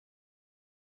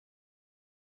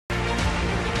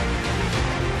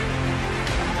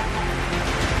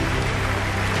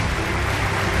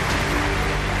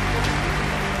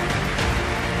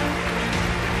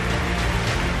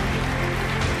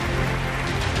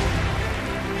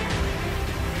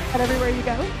everywhere you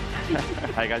go.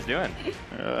 How you guys doing?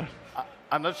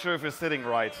 I'm not sure if you're sitting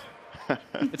right.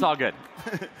 It's all good.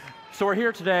 So we're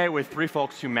here today with three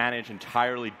folks who manage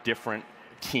entirely different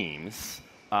teams.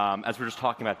 As we were just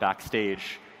talking about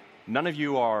backstage, none of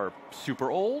you are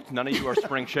super old, none of you are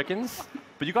spring chickens,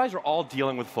 but you guys are all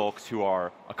dealing with folks who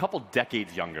are a couple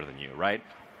decades younger than you, right?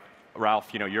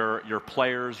 Ralf, you know, you're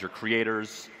players, you're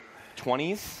creators,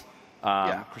 20s.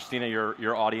 Yeah. Christina,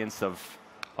 your audience of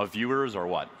viewers or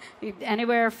what?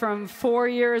 Anywhere from 4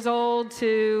 years old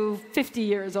to 50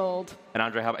 years old. And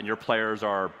André, and your players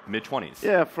are mid-20s?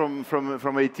 Yeah,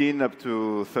 from 18 up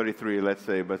to 33, let's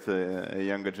say, but a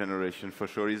younger generation for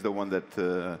sure is the one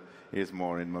that is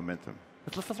more in momentum.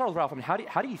 Let's start with Ralf. I mean,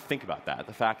 how do you think about that?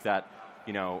 The fact that,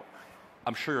 you know,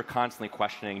 I'm sure you're constantly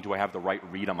questioning, do I have the right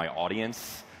read on my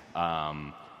audience?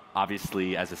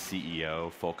 Obviously, as a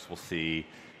CEO, folks will see,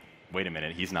 wait a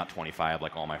minute, he's not 25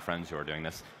 like all my friends who are doing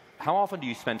this. How often do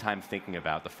you spend time thinking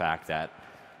about the fact that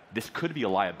this could be a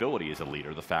liability as a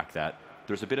leader, the fact that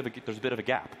there's a bit of a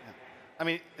gap? I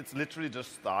mean, it's literally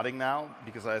just starting now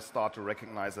because I start to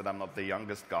recognize that I'm not the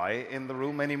youngest guy in the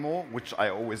room anymore, which I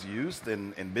always used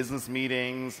in business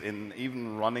meetings, in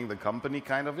even running the company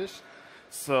kind of ish.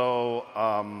 So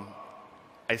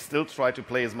I still try to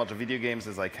play as much video games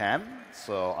as I can.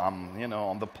 So I'm, you know,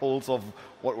 on the pulse of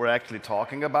what we're actually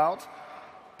talking about.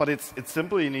 But it's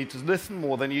simple. You need to listen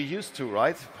more than you used to,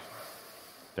 right?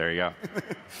 There you go.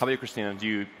 How about you, Christina? Do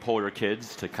you poll your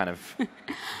kids to kind of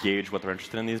gauge what they're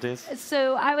interested in these days?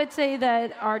 So I would say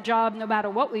that our job, no matter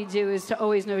what we do, is to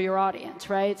always know your audience,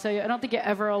 right? So I don't think you're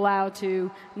ever allowed to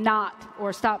not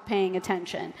or stop paying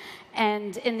attention.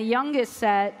 And in the youngest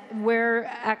set, we're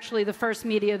actually the first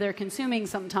media they're consuming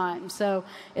sometimes. So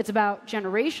it's about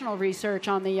generational research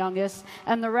on the youngest.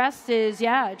 And the rest is,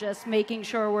 just making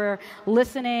sure we're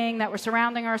listening, that we're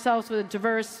surrounding ourselves with a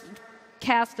diverse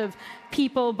cast of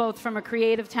people, both from a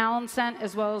creative talent set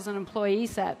as well as an employee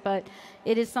set. But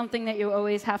it is something that you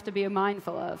always have to be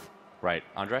mindful of. Right.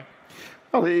 André?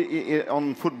 Well,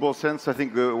 on football sense, I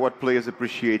think what players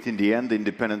appreciate in the end,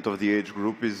 independent of the age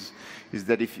group, is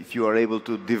that if you are able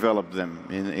to develop them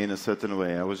in a certain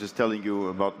way. I was just telling you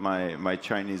about my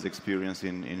Chinese experience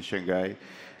in Shanghai.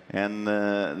 And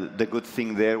the good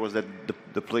thing there was that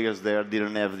the players there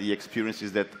didn't have the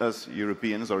experiences that us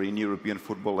Europeans or in European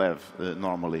football have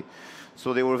normally.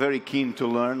 So they were very keen to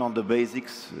learn on the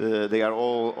basics. They are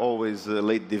always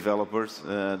late developers.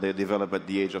 They develop at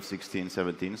the age of 16,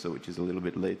 17, so which is a little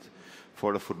bit late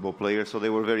for the football player. So they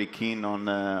were very keen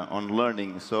on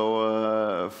learning.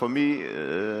 So for me,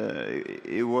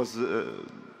 it was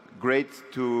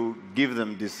great to give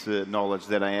them this knowledge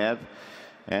that I had.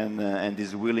 And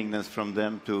this willingness from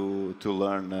them to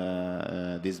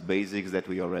learn these basics that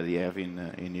we already have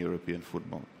in European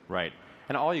football. Right.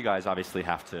 And all you guys obviously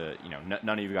have to, you know,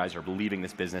 none of you guys are leaving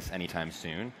this business anytime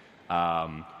soon.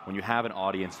 When you have an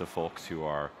audience of folks who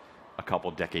are a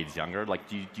couple decades younger, like,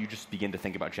 do you just begin to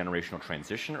think about generational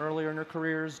transition earlier in your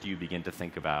careers? Do you begin to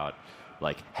think about,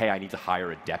 like, hey, I need to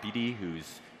hire a deputy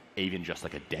who's even just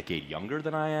like a decade younger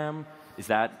than I am? Is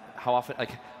that how often,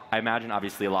 like, I imagine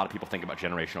obviously a lot of people think about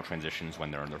generational transitions when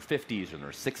they're in their 50s or in their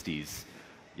 60s.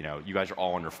 You know, you guys are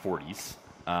all in your 40s.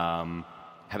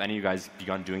 Have any of you guys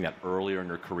begun doing that earlier in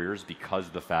your careers because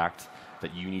of the fact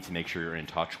that you need to make sure you're in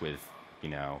touch with, you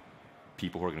know,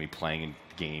 people who are going to be playing in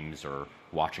games or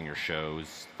watching your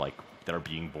shows, like, that are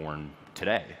being born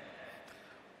today?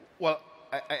 Well,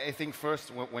 I think first,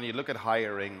 when you look at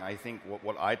hiring, I think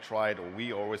what I tried, or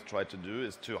we always tried to do,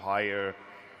 is to hire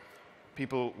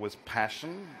people with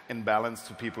passion in balance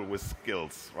to people with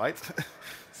skills, right?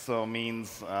 So it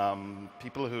means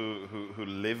people who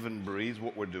live and breathe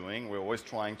what we're doing. We're always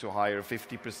trying to hire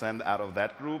 50% out of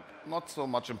that group. Not so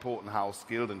much important how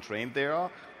skilled and trained they are.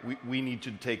 We need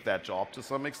to take that job to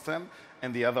some extent.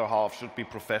 And the other half should be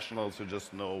professionals who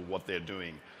just know what they're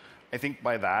doing. I think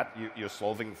by that, you're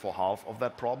solving for half of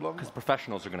that problem. Because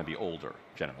professionals are going to be older,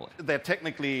 generally. They're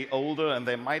technically older, and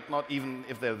they might not even,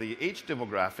 if they're the age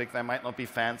demographic, they might not be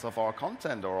fans of our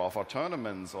content or of our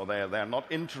tournaments, or they're not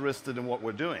interested in what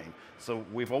we're doing. So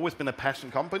we've always been a passion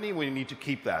company. We need to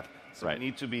keep that. So right. We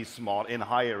need to be smart in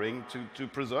hiring to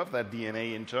preserve that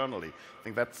DNA internally. I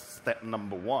think that's step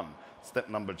number one. Step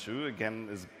number two, again,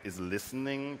 is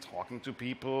listening, talking to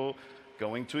people,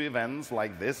 going to events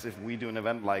like this. If we do an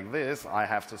event like this, I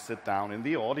have to sit down in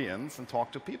the audience and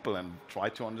talk to people and try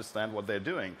to understand what they're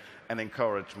doing and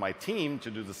encourage my team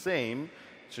to do the same,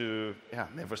 to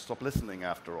never stop listening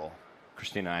after all.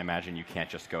 Christina, I imagine you can't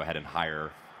just go ahead and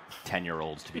hire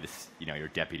 10-year-olds to be this, your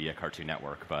deputy at Cartoon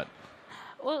Network, but...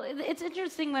 Well, it's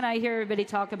interesting when I hear everybody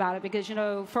talk about it because,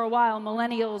 for a while,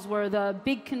 millennials were the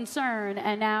big concern,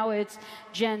 and now it's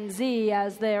Gen Z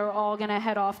as they're all going to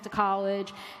head off to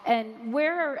college. And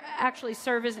we're actually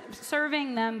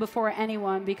serving them before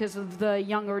anyone because of the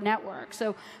younger network.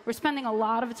 So we're spending a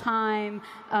lot of time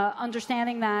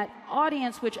understanding that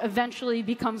audience, which eventually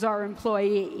becomes our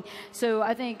employee. So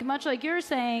I think, much like you're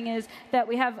saying, is that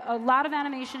we have a lot of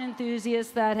animation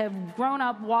enthusiasts that have grown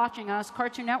up watching us.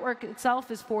 Cartoon Network itself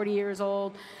is 40 years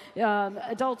old.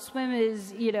 Adult Swim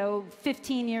is,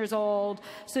 15 years old.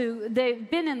 So they've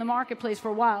been in the marketplace for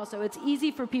a while. So it's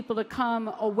easy for people to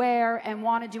come aware and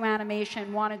want to do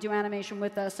animation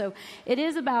with us. So it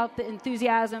is about the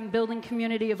enthusiasm, building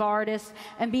community of artists,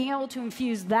 and being able to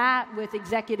infuse that with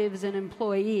executives and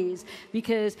employees,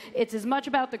 because it's as much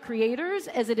about the creators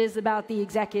as it is about the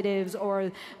executives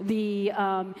or the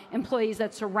employees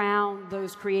that surround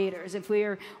those creators. If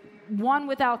we're one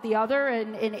without the other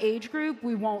in age group,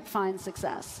 we won't find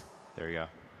success. There you go.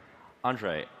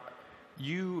 André,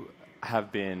 you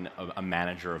have been a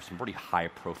manager of some pretty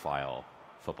high-profile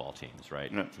football teams, right?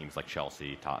 Yeah. Teams like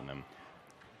Chelsea, Tottenham.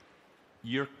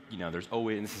 There's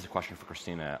always, and this is a question for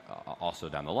Christina also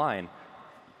down the line,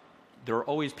 there are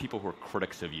always people who are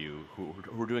critics of you who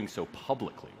are doing so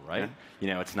publicly, right?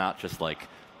 Yeah. It's not just like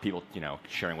people,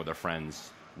 sharing with their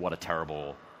friends what a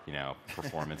terrible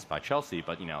performance by Chelsea,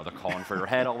 but they're calling for your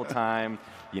head all the time.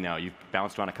 You've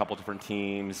bounced around a couple different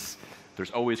teams.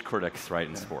 There's always critics, right,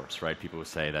 in sports, right? People who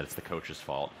say that it's the coach's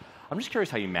fault. I'm just curious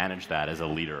how you manage that as a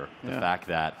leader. The fact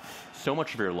that so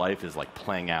much of your life is like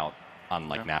playing out on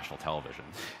national television.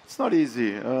 It's not easy.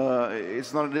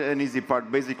 It's not an easy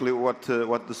part. Basically, what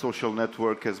the social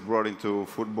network has brought into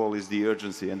football is the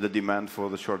urgency and the demand for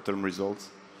the short-term results.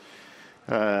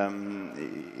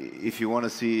 If you want to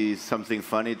see something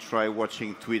funny, try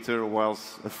watching Twitter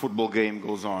whilst a football game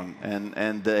goes on.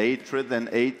 And the hatred and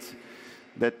hate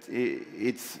that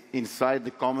it's inside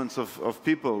the comments of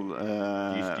people.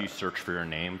 Do you search for your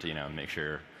name to make sure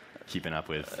you're keeping up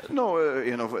with? No,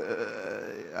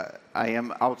 I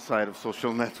am outside of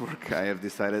social network. I have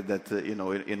decided that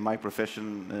in my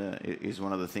profession is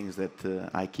one of the things that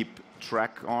I keep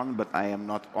track on, but I am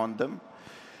not on them.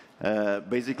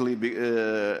 Basically,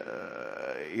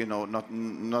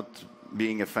 not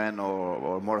being a fan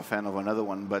or more a fan of another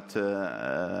one, but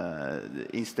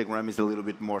Instagram is a little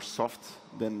bit more soft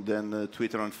than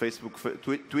Twitter and Facebook.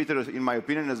 Twitter, in my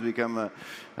opinion, has become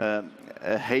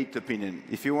a hate opinion.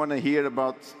 If you want to hear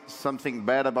about something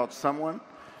bad about someone,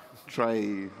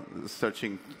 try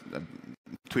searching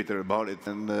Twitter about it,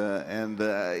 and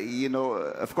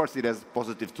of course, it has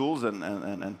positive tools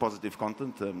and positive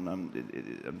content. And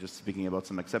I'm just speaking about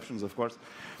some exceptions, of course.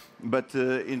 But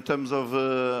in terms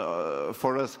of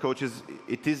for us coaches,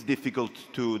 it is difficult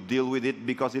to deal with it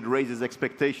because it raises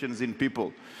expectations in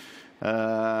people.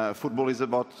 Football is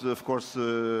about, of course,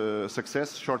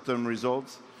 success, short-term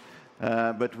results.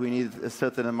 But we need a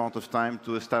certain amount of time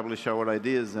to establish our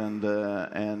ideas,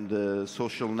 and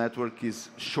social network is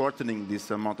shortening this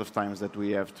amount of times that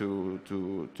we have to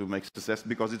make success,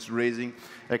 because it's raising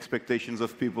expectations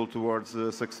of people towards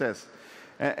success.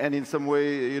 And in some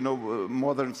way,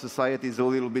 modern society is a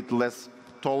little bit less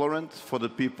tolerant for the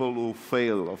people who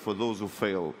fail, or for those who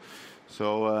fail.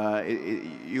 So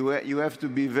you have to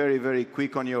be very, very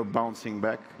quick on your bouncing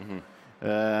back. Mm-hmm.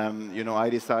 I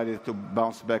decided to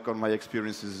bounce back on my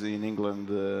experiences in England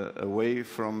away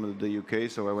from the UK,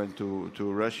 so I went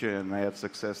to Russia and I had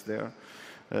success there.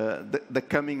 The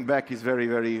coming back is very,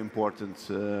 very important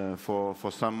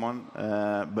for someone,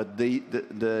 but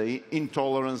the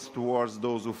intolerance towards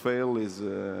those who fail is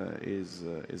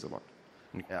a lot.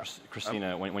 Yeah.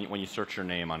 Christina, when you search your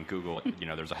name on Google,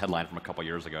 there's a headline from a couple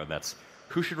years ago that's,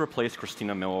 "Who should replace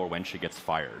Christina Miller when she gets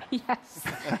fired?" Yes.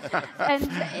 And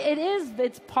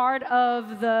it's part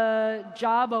of the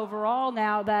job overall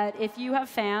now that if you have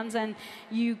fans and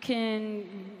you can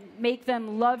make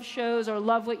them love shows or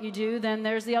love what you do, then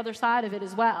there's the other side of it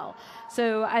as well.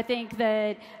 So I think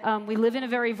that we live in a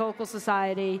very vocal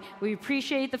society. We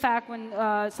appreciate the fact when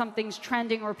something's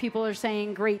trending or people are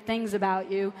saying great things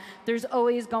about you. There's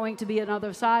always going to be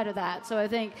another side of that. So I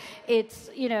think it's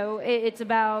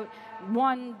about,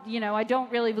 one, I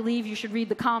don't really believe you should read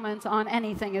the comments on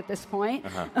anything at this point.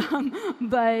 Uh-huh.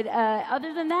 But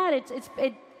other than that,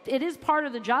 it is part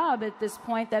of the job at this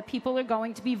point that people are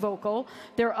going to be vocal.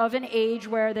 They're of an age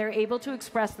where they're able to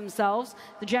express themselves.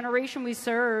 The generation we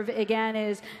serve, again,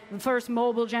 is the first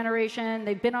mobile generation.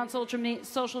 They've been on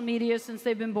social media since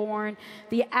they've been born.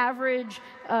 The average,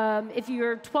 if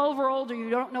you're 12 or older, you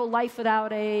don't know life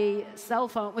without a cell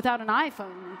phone, without an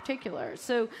iPhone in particular.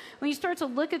 So when you start to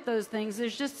look at those things,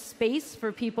 there's just space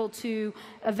for people to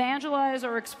evangelize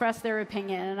or express their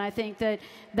opinion. And I think that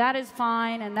that is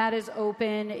fine and that is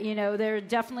open. You know, there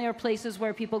definitely are places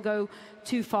where people go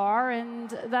too far, and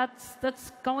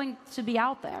that's going to be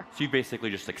out there. So you basically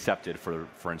just accepted,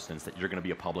 for instance, that you're going to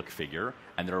be a public figure,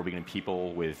 and there are going to be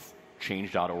people with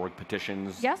change.org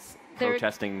petitions, yes,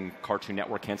 protesting Cartoon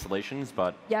Network cancellations,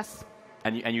 but yes.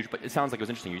 But it sounds like it was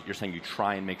interesting. You're saying you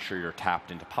try and make sure you're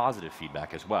tapped into positive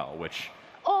feedback as well, which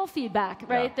all feedback,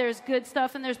 right? Yeah. There's good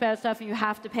stuff and there's bad stuff, and you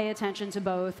have to pay attention to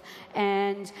both.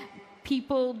 And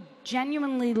people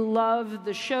genuinely love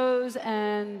the shows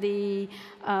and the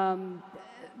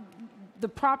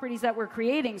properties that we're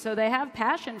creating, so they have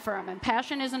passion for them, and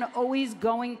passion isn't always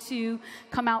going to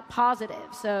come out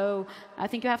positive. So I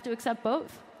think you have to accept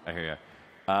both. I hear you.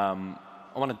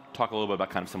 I want to talk a little bit about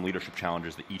kind of some leadership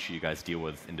challenges that each of you guys deal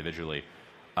with individually.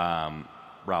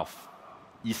 Ralf,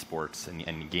 esports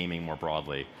and gaming more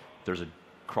broadly, there's a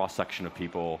cross-section of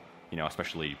people, you know,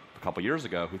 especially a couple years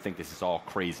ago, who think this is all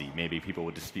crazy. Maybe people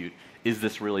would dispute, is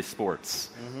this really sports?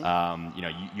 Mm-hmm. You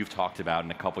know, you've talked about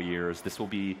in a couple years, this will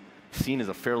be seen as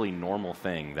a fairly normal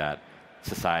thing that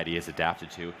society is adapted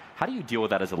to. How do you deal with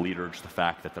that as a leader, just the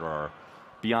fact that there are,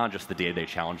 beyond just the day-to-day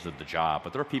challenges of the job,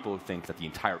 but there are people who think that the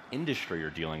entire industry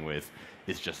you're dealing with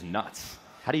is just nuts?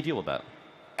 How do you deal with that?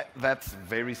 That's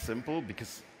very simple,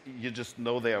 because you just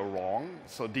know they are wrong.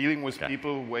 So dealing with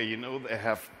people where you know they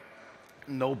have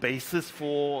no basis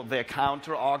for their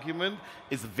counter-argument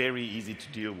is very easy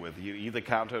to deal with. You either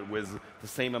counter it with the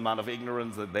same amount of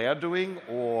ignorance that they are doing,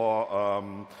 or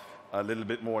a little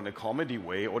bit more in a comedy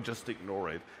way, or just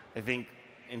ignore it. I think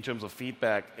in terms of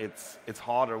feedback, it's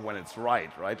harder when it's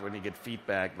right? When you get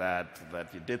feedback that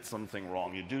you did something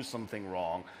wrong, you do something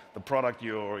wrong, the product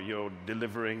you're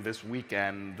delivering this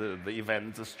weekend, the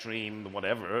event, the stream,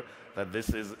 whatever, that this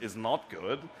is not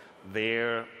good.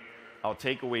 Our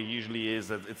takeaway usually is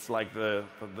that it's like the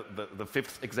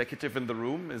fifth executive in the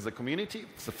room is the community.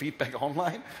 It's the feedback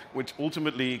online, which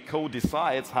ultimately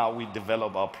co-decides how we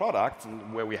develop our products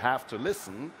and where we have to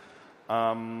listen.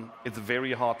 It's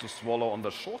very hard to swallow on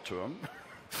the short term.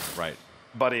 Right.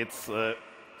 But it's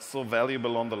so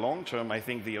valuable on the long term. I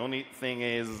think the only thing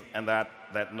is, and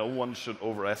that no one should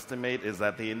overestimate, is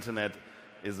that the internet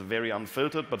is very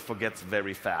unfiltered but forgets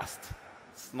very fast.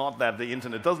 It's not that the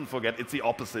internet doesn't forget, it's the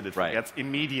opposite. It forgets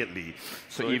immediately.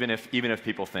 So even if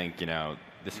people think, you know,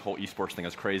 this whole esports thing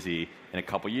is crazy, in a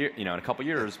couple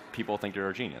years, people think you're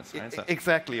a genius, right? So.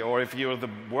 Exactly. Or if you're the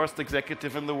worst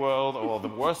executive in the world or the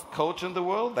worst coach in the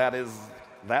world, that is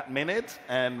that minute.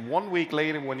 And 1 week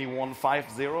later, when he won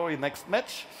 5-0 in next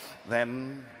match,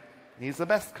 then he's the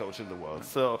best coach in the world.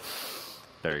 So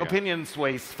opinion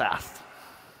sways fast.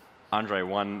 André,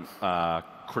 one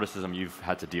criticism you've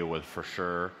had to deal with for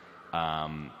sure.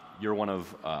 You're one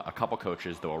of a couple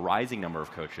coaches, though a rising number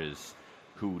of coaches,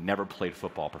 who never played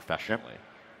football professionally.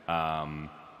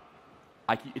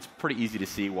 It's pretty easy to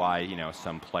see why, you know,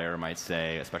 some player might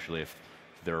say, especially if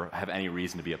they have any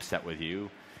reason to be upset with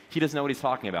you, he doesn't know what he's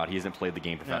talking about. He hasn't played the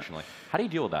game professionally. How do you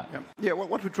deal with that? Yeah,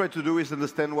 what we try to do is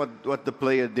understand what the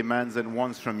player demands and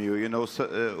wants from you. You know,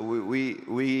 so,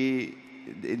 we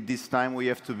in this time we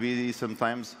have to be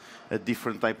sometimes a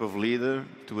different type of leader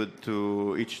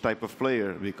to each type of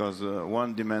player, because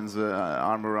one demands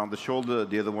arm around the shoulder,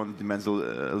 the other one demands a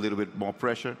little bit more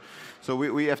pressure. So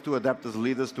we have to adapt as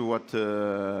leaders to what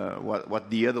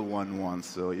the other one wants.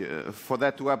 So for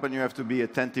that to happen, you have to be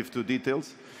attentive to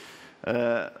details.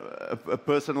 A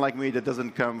person like me that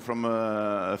doesn't come from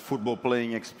a football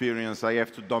playing experience, I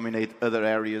have to dominate other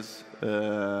areas. I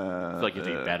feel like you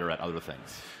do better at other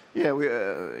things. Yeah,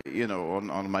 you know,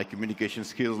 on my communication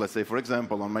skills, let's say, for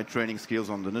example, on my training skills,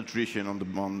 on the nutrition,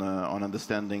 on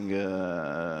understanding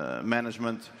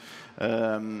management.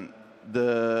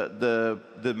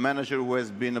 The manager who has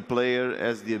been a player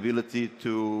has the ability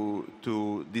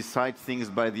to decide things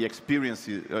by the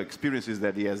experiences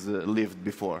that he has lived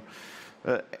before.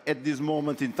 At this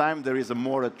moment in time, there is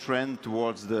more a trend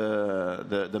towards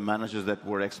the managers that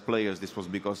were ex-players. This was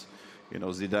because, you know,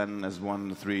 Zidane has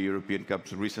won 3 European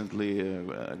Cups recently.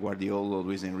 Guardiola,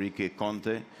 Luis Enrique,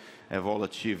 Conte have all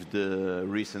achieved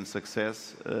recent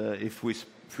success. If we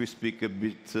speak a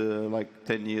bit like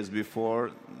 10 years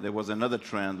before, there was another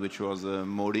trend, which was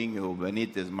Mourinho,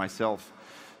 Benitez, myself.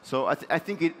 So I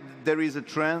think there is a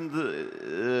trend.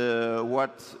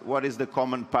 What is the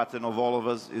common pattern of all of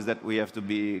us is that we have to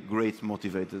be great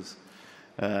motivators.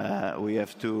 We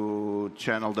have to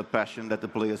channel the passion that the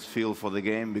players feel for the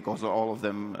game, because all of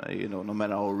them, no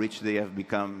matter how rich they have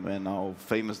become and how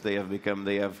famous they have become,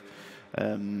 they have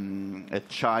a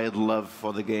child love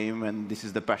for the game, and this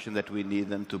is the passion that we need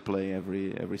them to play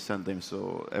every Sunday.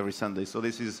 So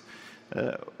this is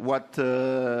what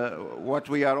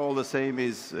we are all the same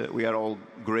is we are all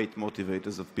great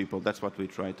motivators of people. That's what we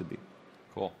try to be.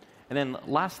 Cool. And then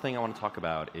last thing I want to talk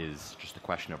about is just the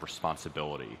question of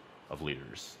responsibility of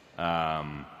leaders.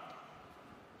 For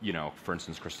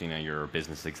instance, Christina, you're a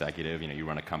business executive. You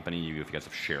run a company. You guys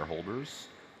have shareholders.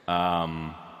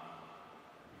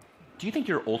 Do you think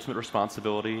your ultimate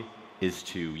responsibility is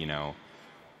to,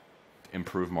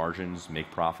 improve margins, make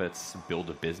profits, build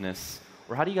a business?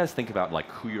 Or how do you guys think about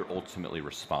who you're ultimately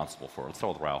responsible for? Let's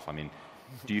start with Ralf. I mean,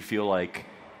 do you feel like,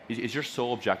 is your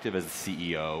sole objective as the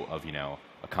CEO of,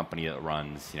 a company that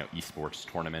runs, esports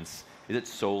tournaments, is it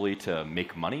solely to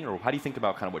make money? Or how do you think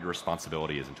about kind of what your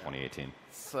responsibility is in 2018?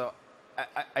 So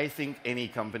I think any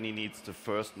company needs to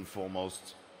first and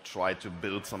foremost try to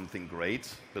build something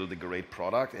great, build a great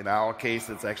product. In our case,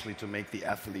 it's actually to make the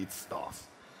athletes stars.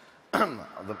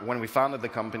 When we founded the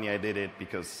company, I did it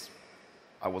because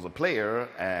I was a player,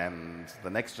 and the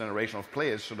next generation of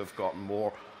players should have gotten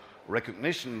more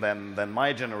recognition than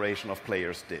my generation of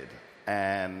players did.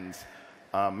 And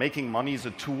making money is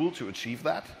a tool to achieve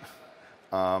that.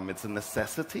 It's a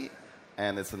necessity,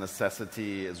 and it's a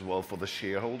necessity as well for the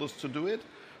shareholders to do it.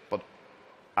 But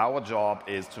our job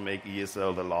is to make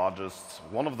ESL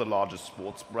one of the largest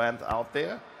sports brands out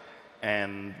there,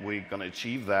 and we're going to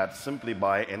achieve that simply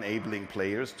by enabling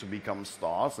players to become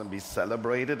stars and be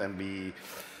celebrated and be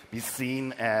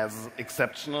seen as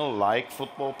exceptional, like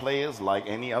football players, like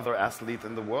any other athlete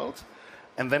in the world.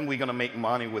 And then we're going to make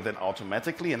money with it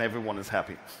automatically, and everyone is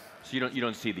happy. So you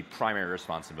don't see the primary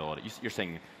responsibility. You're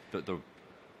saying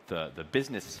the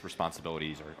business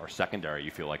responsibilities are secondary,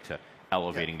 you feel like, to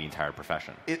elevating the entire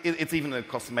profession. It's even a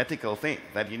cosmetical thing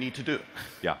that you need to do.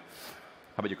 Yeah. How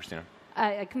about you, Christina?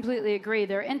 I completely agree.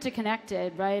 They're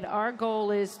interconnected, right? Our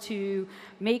goal is to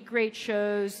make great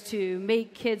shows, to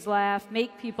make kids laugh,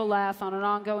 make people laugh on an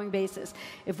ongoing basis.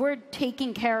 If we're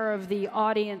taking care of the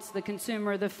audience, the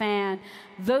consumer, the fan,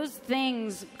 those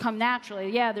things come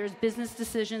naturally. Yeah, there's business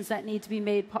decisions that need to be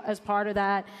made as part of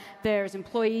that. There's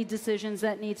employee decisions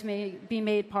that need to be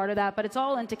made part of that. But it's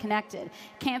all interconnected.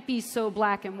 Can't be so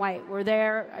black and white. We're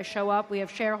there, I show up, we have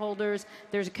shareholders,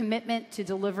 there's a commitment to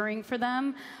delivering for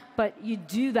them. But you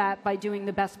do that by doing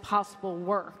the best possible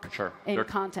work in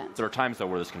content. There are times, though,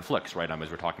 where this conflicts, right? As we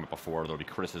were talking about before, there'll be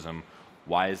criticism.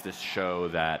 Why is this show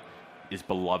that is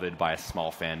beloved by a small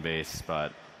fan base,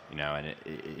 but and it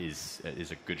is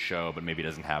a good show, but maybe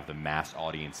doesn't have the mass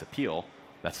audience appeal?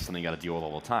 That's something you got to deal with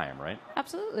all the time, right?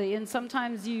 Absolutely. And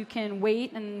sometimes you can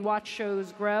wait and watch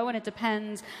shows grow, and it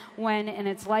depends when in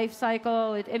its life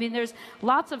cycle. There's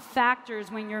lots of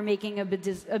factors when you're making a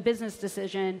business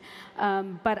decision,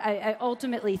 but I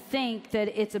ultimately think that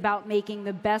it's about making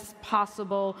the best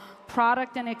possible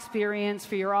product and experience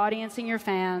for your audience and your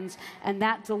fans, and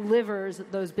that delivers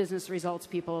those business results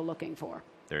people are looking for.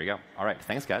 There you go. All right.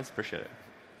 Thanks, guys. Appreciate it.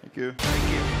 Thank you.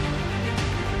 Thank you.